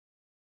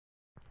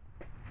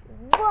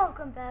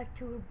Welcome back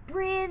to a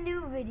brand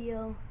new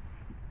video.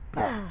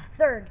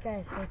 Third,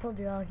 guys. I told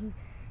you I'll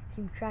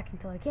keep track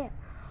until I can't.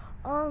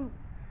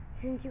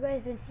 Since you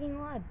guys been seeing a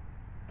lot,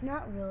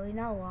 not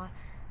a lot,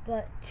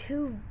 but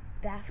 2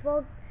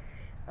 basketball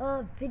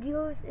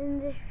videos in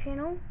this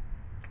channel,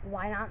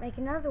 why not make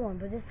another one?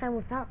 But this time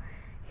without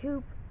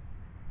hoop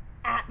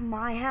at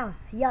my house.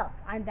 Yup,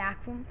 I'm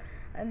back from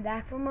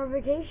our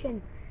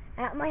vacation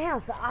at my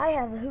house. I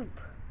have a hoop.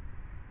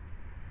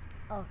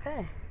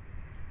 Okay.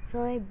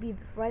 So I'll be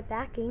right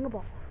back getting a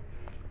ball.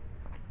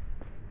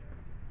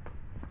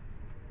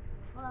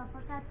 Hold on,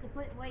 first I have to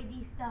put away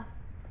these stuff.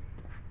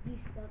 Okay.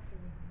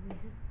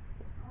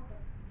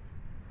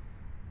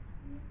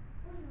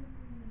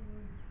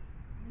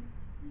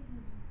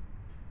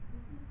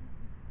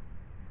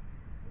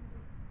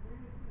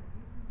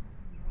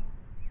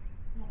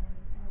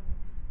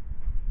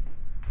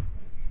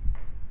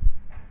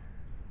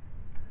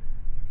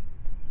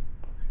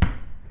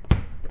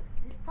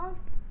 This pump.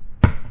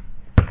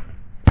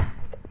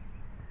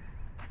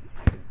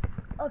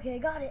 Okay,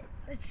 got it.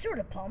 It's sort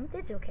of pumped.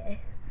 It's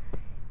okay.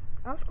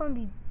 I'm just going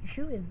to be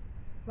shooting.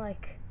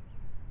 Like,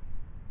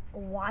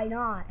 why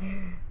not?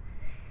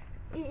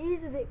 It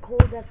is a bit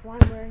cold. That's why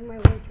I'm wearing my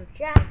winter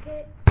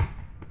jacket. So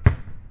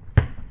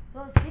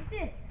let's get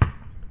this.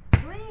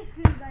 Do I need to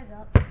scoot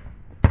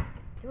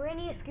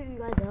you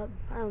guys up?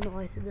 I don't know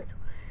why I said that.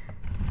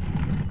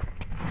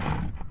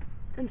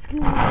 I'm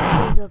scooting you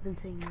guys up and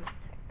saying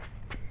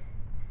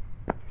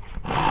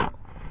that.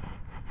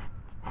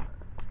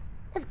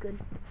 That's good.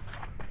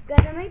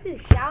 Guys, I might be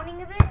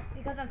shouting a bit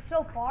because I'm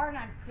so far and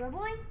I'm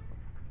dribbling.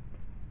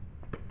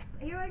 But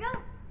here I go.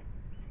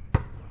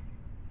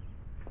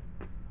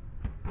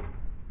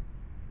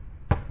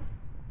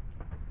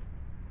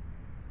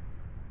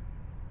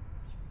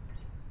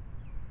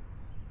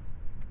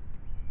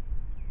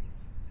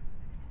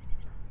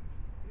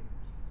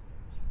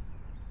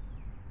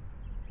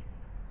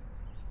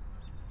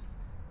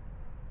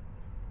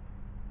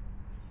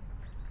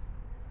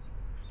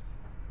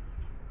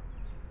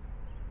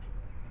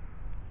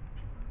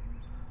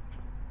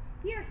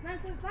 Here, it's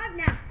 9.5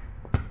 now.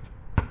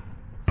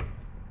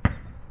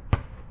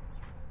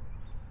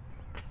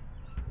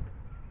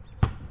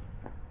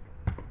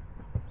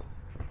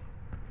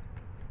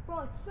 Bro,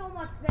 it's so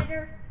much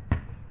better.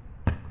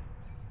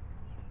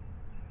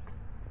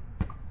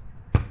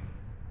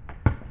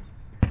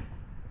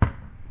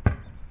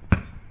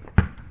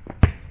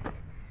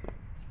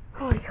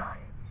 Oh my god.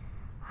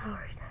 How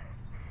are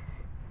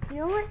you? You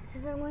know what?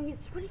 Since I'm going to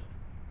get sweaty.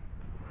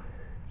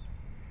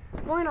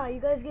 Why not? You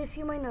guys get to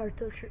see my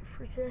Naruto shirt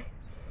for today.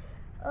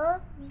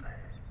 I'm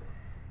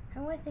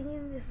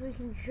thinking if we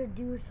should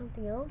do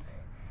something else.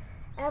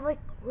 I have like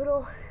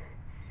little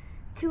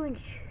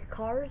 2-inch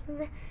cars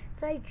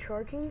inside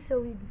charging,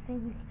 so we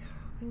think we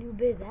can do a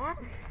bit of that.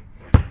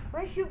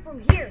 Let's shoot from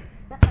here.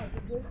 That might be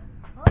good.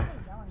 Oh,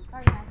 it's going.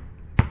 Sorry, guys.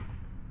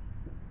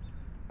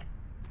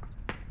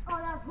 Oh,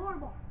 that was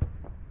horrible.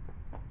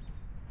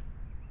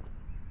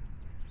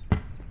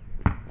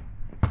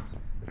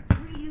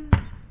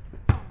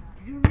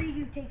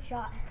 Redo, take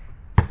shot.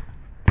 Let's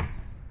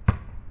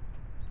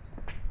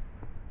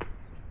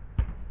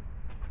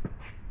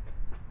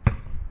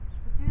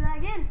do that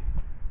again.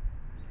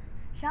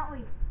 Shall we?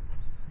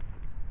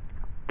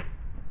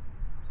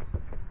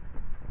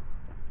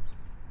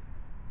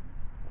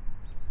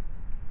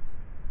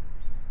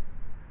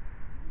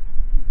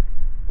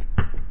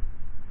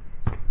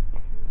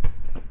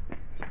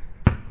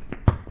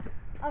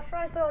 I'll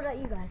try to throw it at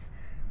you guys.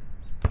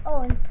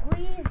 Oh, and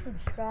please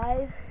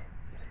subscribe.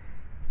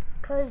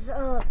 Because,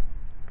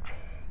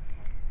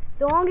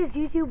 the longest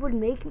YouTube would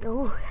make me,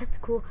 oh, that's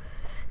cool.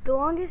 The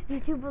longest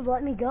YouTube would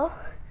let me go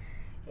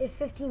is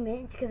 15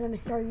 minutes because I'm a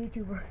star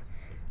YouTuber.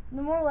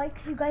 The more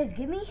likes you guys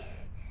give me,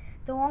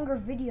 the longer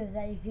videos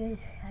that I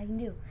can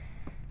do.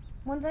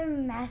 Once I'm a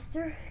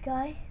master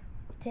guy,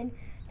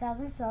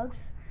 10,000 subs,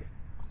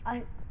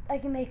 I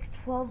can make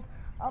up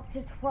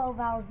to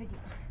 12-hour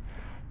videos.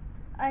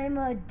 I am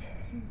a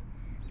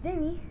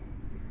Demi,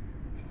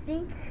 I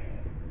think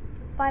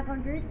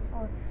 500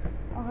 or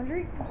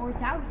 100 or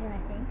 1,000, I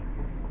think.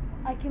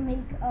 I can make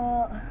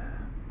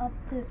up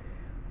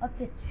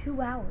to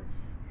 2 hours.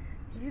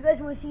 If you guys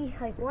want to see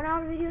like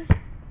 1-hour videos,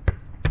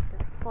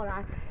 hold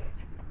on.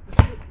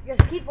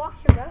 Just keep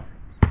watching, bro,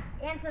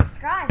 and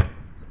subscribe,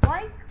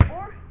 like,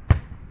 or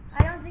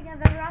I don't think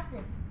I've ever asked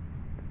this.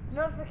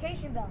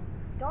 Notification bell.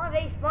 Don't have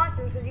any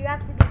sponsors because you have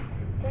to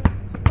get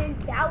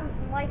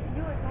 10,000 likes to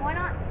do it. So why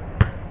not?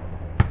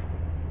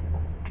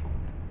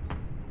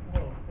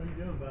 What are you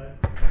doing, bud?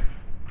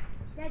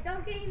 Yeah,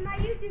 don't get in my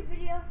YouTube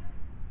video.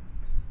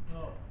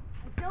 Oh.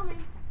 I'm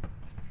filming.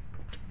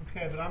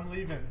 Okay, but I'm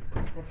leaving.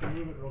 We'll have to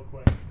move it real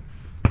quick.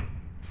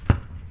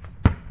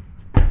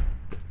 I'm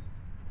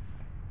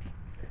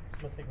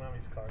gonna take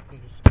Mommy's car. Can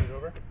you just scoot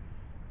over?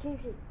 Can you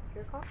see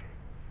your car?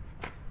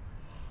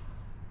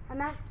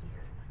 I'm asking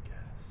you.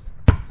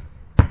 I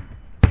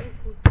guess.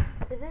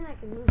 Because then I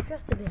can move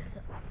just a bit.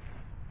 So.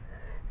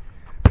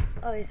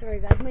 Oh, yeah, sorry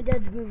guys. My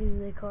dad's moving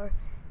in the car.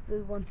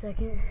 Wait 1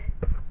 second.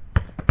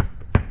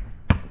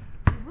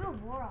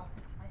 still wore off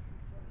this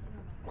license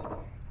plate.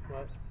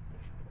 What?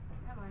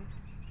 Never mind.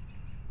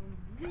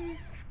 Doing this.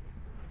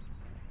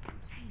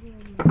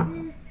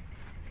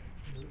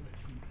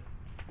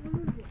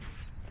 Is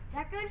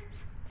that good?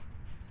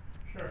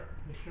 Sure.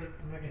 Make sure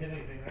I'm not gonna hit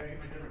anything. I gotta get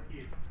my different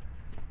keys.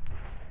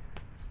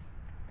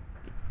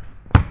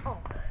 Oh.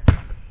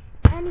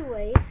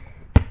 Anyways,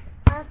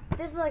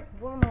 this is like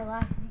one of my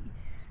last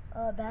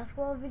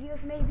basketball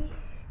videos, maybe.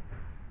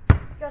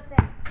 Just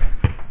saying.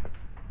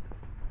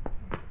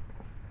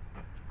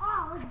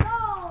 Oh, let's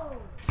go!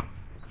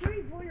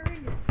 3-pointer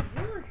in this.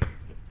 Whoosh.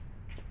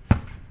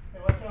 Hey,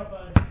 watch out,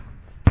 bud.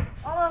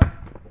 Oh.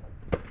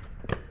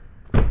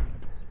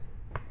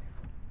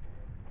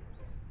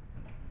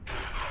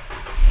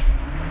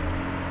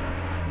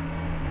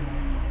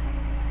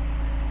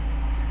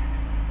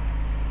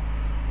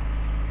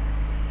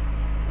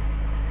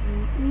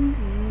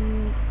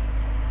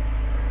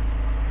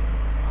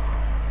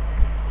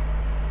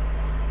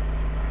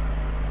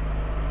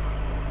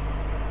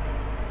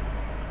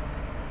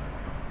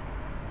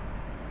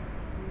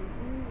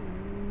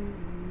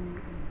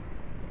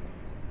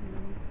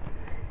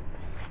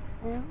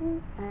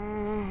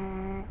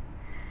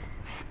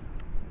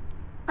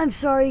 I'm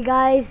sorry,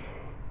 guys.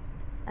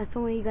 I just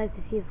don't want you guys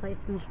to see his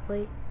license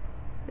plate.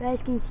 You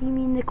guys can see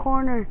me in the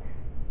corner.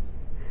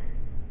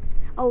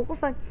 Oh, we're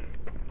fine.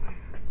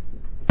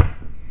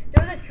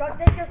 There was a truck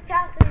that just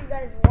passed that you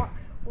guys were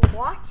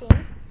watching.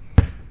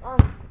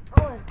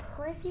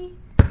 Honestly,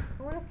 I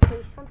want to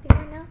play something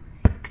right now,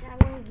 and I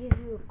want to give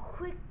you a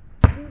quick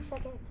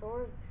 2-second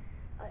tour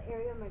of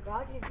area of my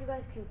garage. If you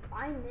guys can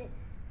find it,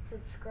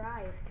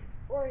 subscribe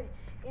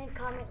and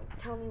comment.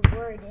 Tell me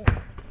where it is.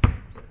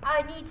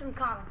 I need some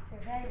comments.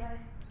 Okay, guys.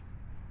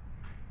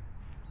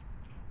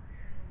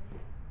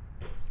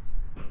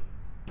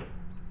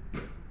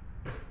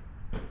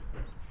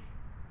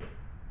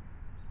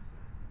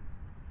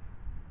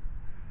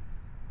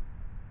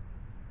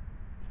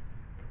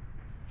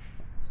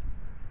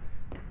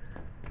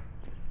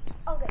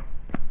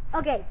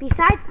 Okay,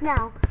 besides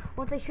now,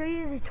 once I show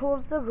you the tour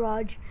of the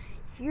garage,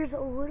 here's a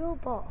little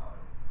ball.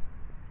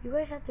 You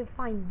guys have to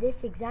find this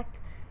exact,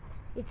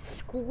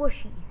 it's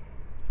squishy.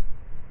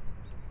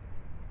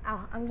 Ow,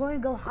 I'm going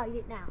to go hide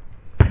it now.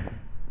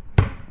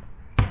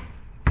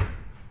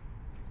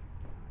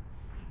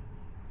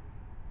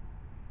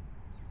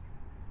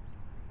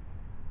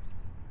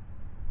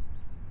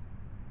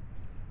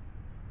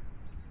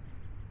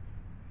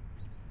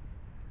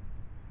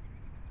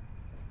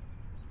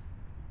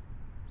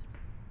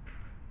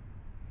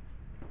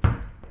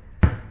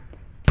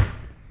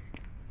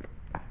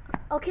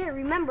 Okay,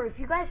 remember, if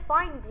you guys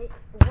find it,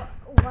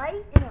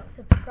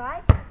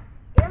 subscribe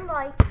and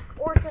like,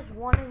 or just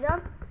one of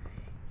them,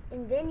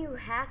 and then you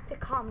have to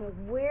comment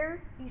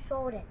where you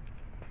saw it in.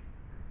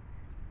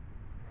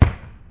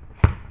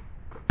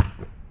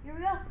 Here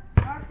we go.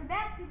 Start the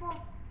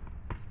basketball.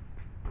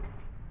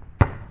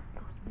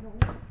 No.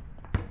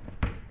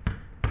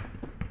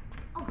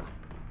 Oh.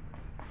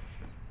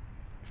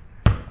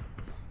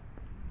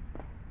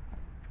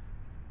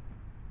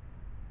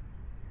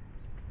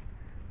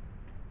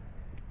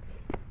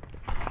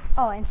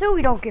 Oh, and so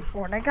we don't get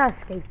bored, I got a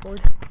skateboard.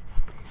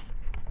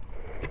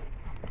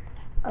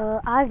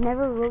 I've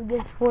never rode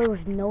this board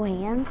with no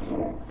hands.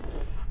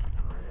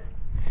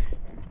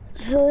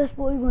 So this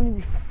board is going to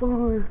be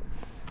fun.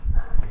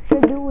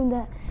 Should I do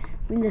it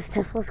when this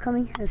Tesla's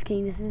coming? Just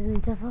kidding, this isn't a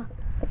Tesla.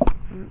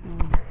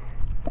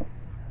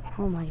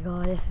 Oh my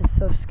god, this is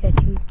so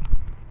sketchy.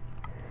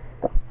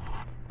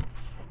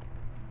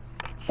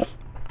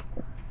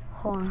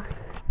 Hold on.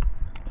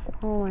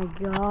 Oh my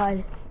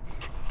god.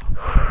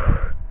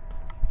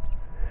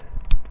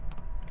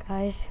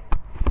 Guys,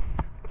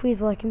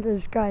 please like and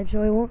subscribe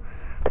so I won't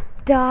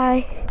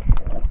die.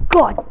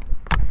 God.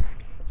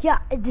 Yeah,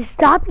 the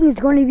stopping is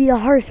going to be the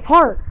hardest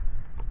part.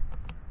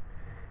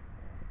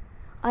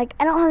 Like,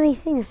 I don't have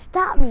anything to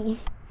stop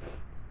me.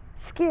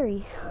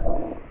 Scary.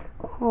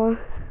 Hold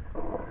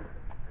on.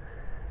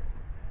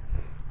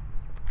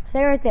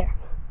 Stay right there.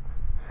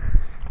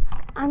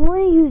 I'm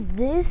going to use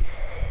this.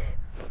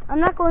 I'm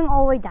not going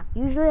all the way down.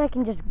 Usually I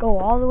can just go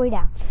all the way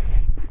down.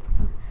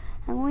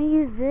 I'm going to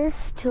use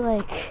this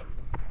to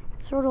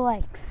sort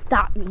of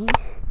stop me.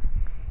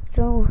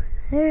 So,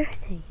 there,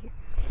 here.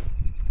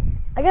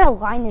 I gotta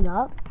line it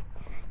up,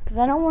 because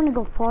I don't want to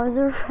go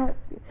farther,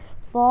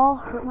 fall,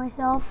 hurt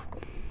myself.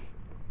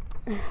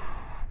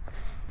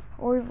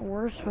 Or even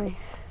worse, my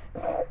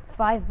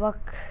 $5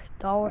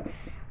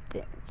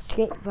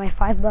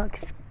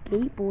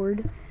 skateboard.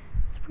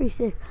 It's pretty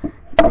sick.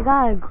 I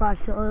got a garage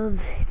sale.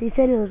 They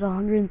said it was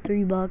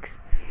 $103.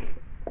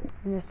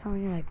 And they're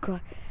telling me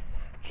garage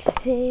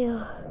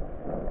sale.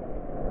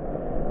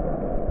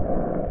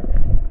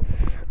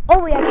 Oh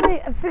wait,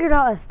 I figured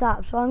out how to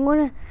stop. So I'm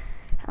gonna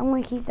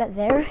keep that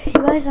there. You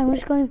guys, I'm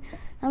not going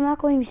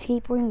to be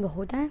skateboarding the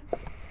whole time.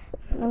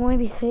 I'm going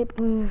to be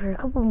skateboarding for a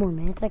couple more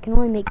minutes. I can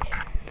only make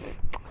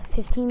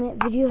 15-minute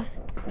videos.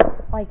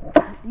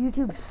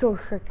 YouTube's so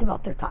strict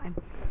about their time.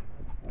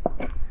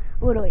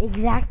 Literally,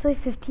 exactly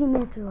 15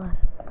 minutes or less.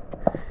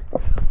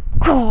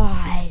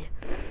 God.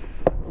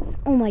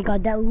 Oh my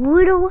God, that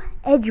little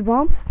edge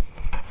bump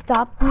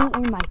stopped me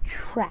in my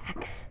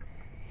tracks.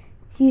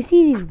 So you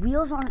see these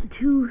wheels aren't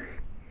too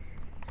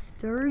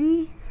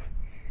sturdy.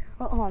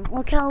 Oh, hold on,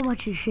 look how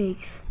much it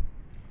shakes.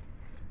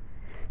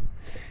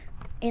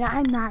 And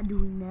I'm not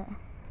doing that.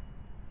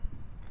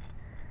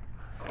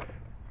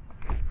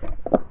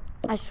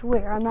 I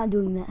swear, I'm not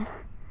doing that.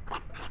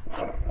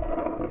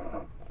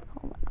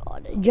 Oh my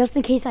God. Just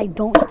in case I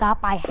don't stop,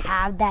 I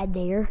have that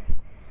there.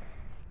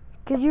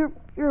 Because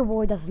your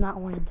boy does not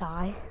want to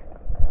die.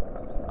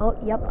 Oh,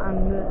 yep,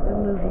 I'm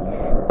moving.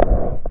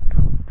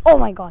 Oh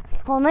my God.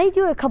 Well, let me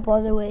do it a couple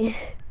other ways.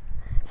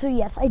 So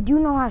yes, I do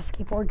know how to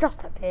skateboard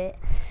just a bit.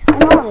 I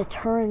know how to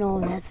turn and all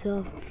that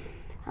stuff.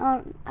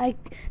 The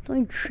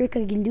only trick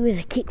I can do is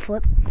a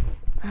kickflip.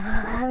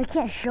 I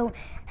can't show.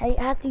 I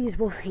have to use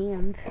both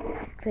hands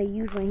because I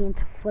use my hand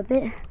to flip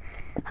it.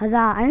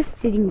 I'm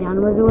sitting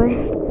down, by the way.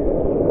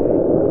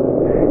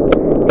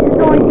 This is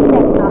the only thing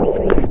that stops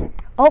me.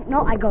 Oh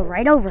no, I go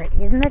right over it.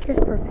 Isn't that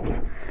just perfect?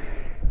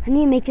 I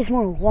need to make this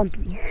more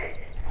lumpy,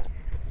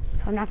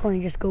 so I'm not going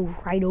to just go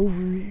right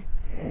over it.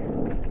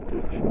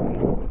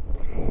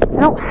 I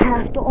don't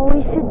have to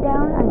always sit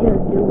down. I just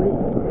do it.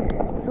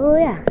 So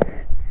yeah.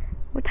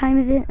 What time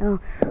is it? Oh,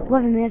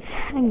 11 minutes.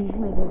 I can make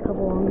it a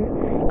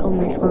couple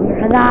minutes longer.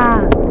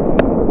 Huzzah!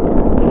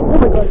 Oh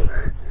my God.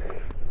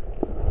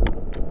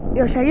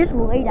 Yo, should I just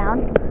lay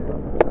down?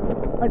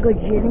 Like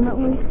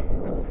legitimately?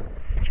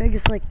 Should I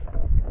just like...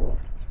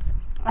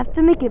 I have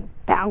to make it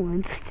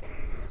balanced.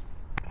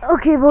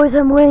 Okay, boys,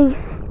 I'm laying.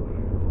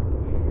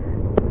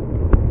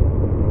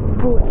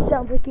 Bro, it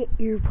sounds like an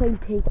airplane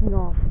taking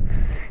off.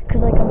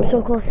 Because like I'm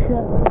so close to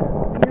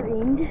the rear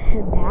end,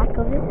 the back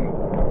of it.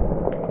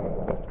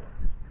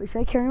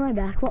 Should I carry my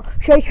basketball?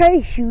 Should I try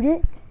to shoot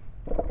it?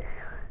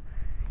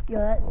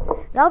 Yeah,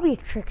 that'll be a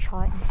trick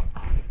shot.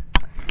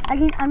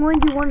 I'm going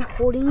to do one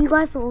holding you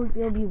guys, so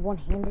it'll be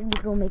one-handed,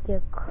 which will make it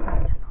a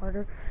crap ton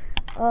harder.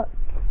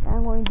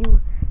 I'm doing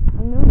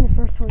the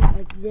first one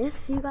like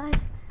this, you guys.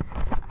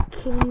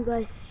 Can you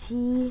guys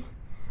see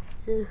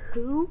the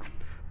hoop?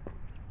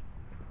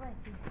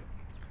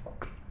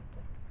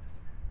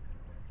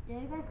 Yeah,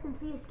 you guys can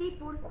see a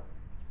skateboard.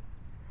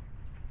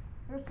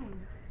 First one.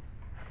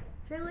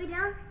 Should I lay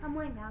down? I'm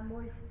laying down,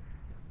 boys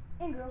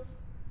and girls.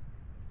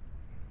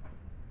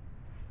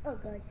 Oh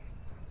God.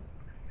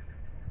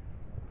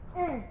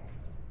 Oh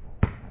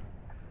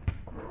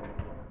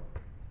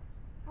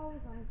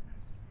God.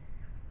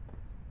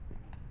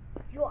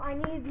 Yo, I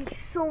need to be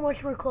so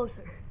much more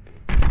closer.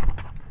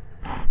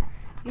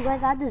 You guys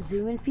had the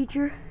zoom in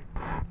feature.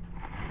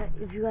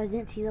 If you guys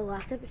didn't see the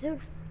last episode,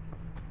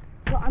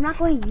 so I'm not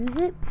going to use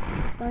it.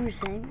 But I'm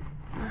just saying.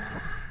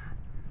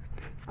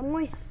 I'm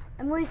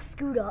going to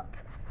scoot up.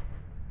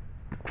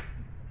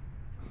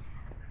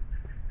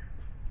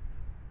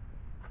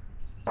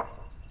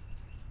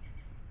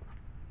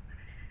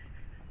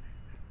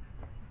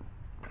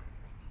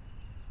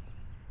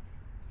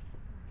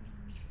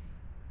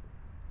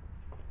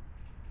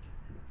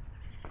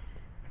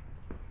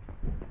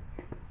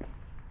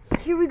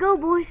 Here we go,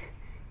 boys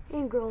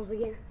and girls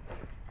again.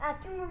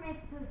 2 more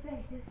minutes to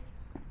finish this.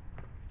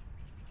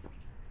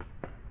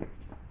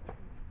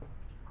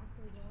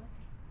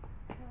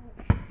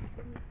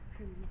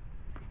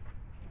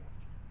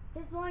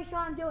 This is the only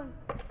shot I'm doing.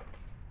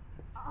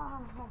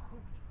 Oh.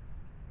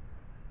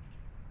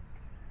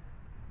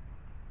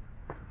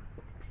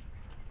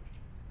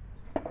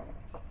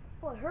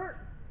 Oh, it hurt.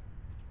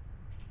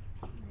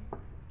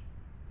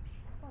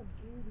 Oh,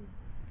 beauty.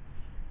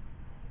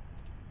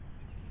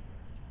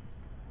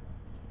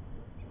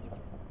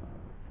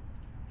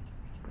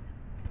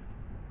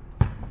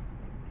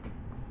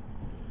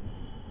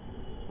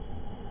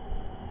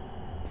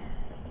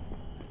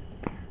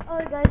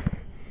 Alright guys,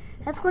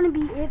 that's going to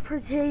be it for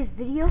today's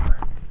video.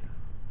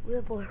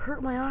 That boy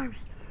hurt my arms.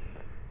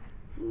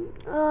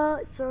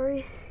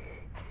 Sorry.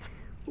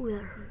 Ooh,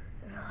 that hurt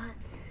a lot.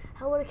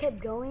 I would have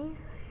kept going.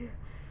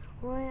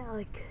 Only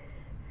like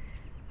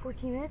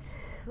 14 minutes,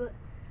 but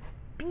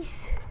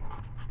peace.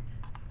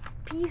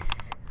 Peace.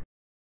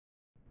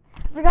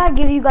 I forgot to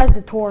give you guys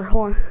the tour.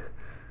 Hold on.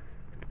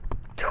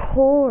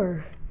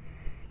 Tour.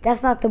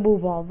 That's not the blue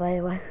ball, by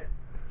the way.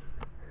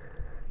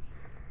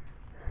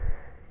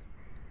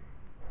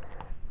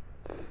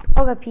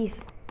 Okay, peace.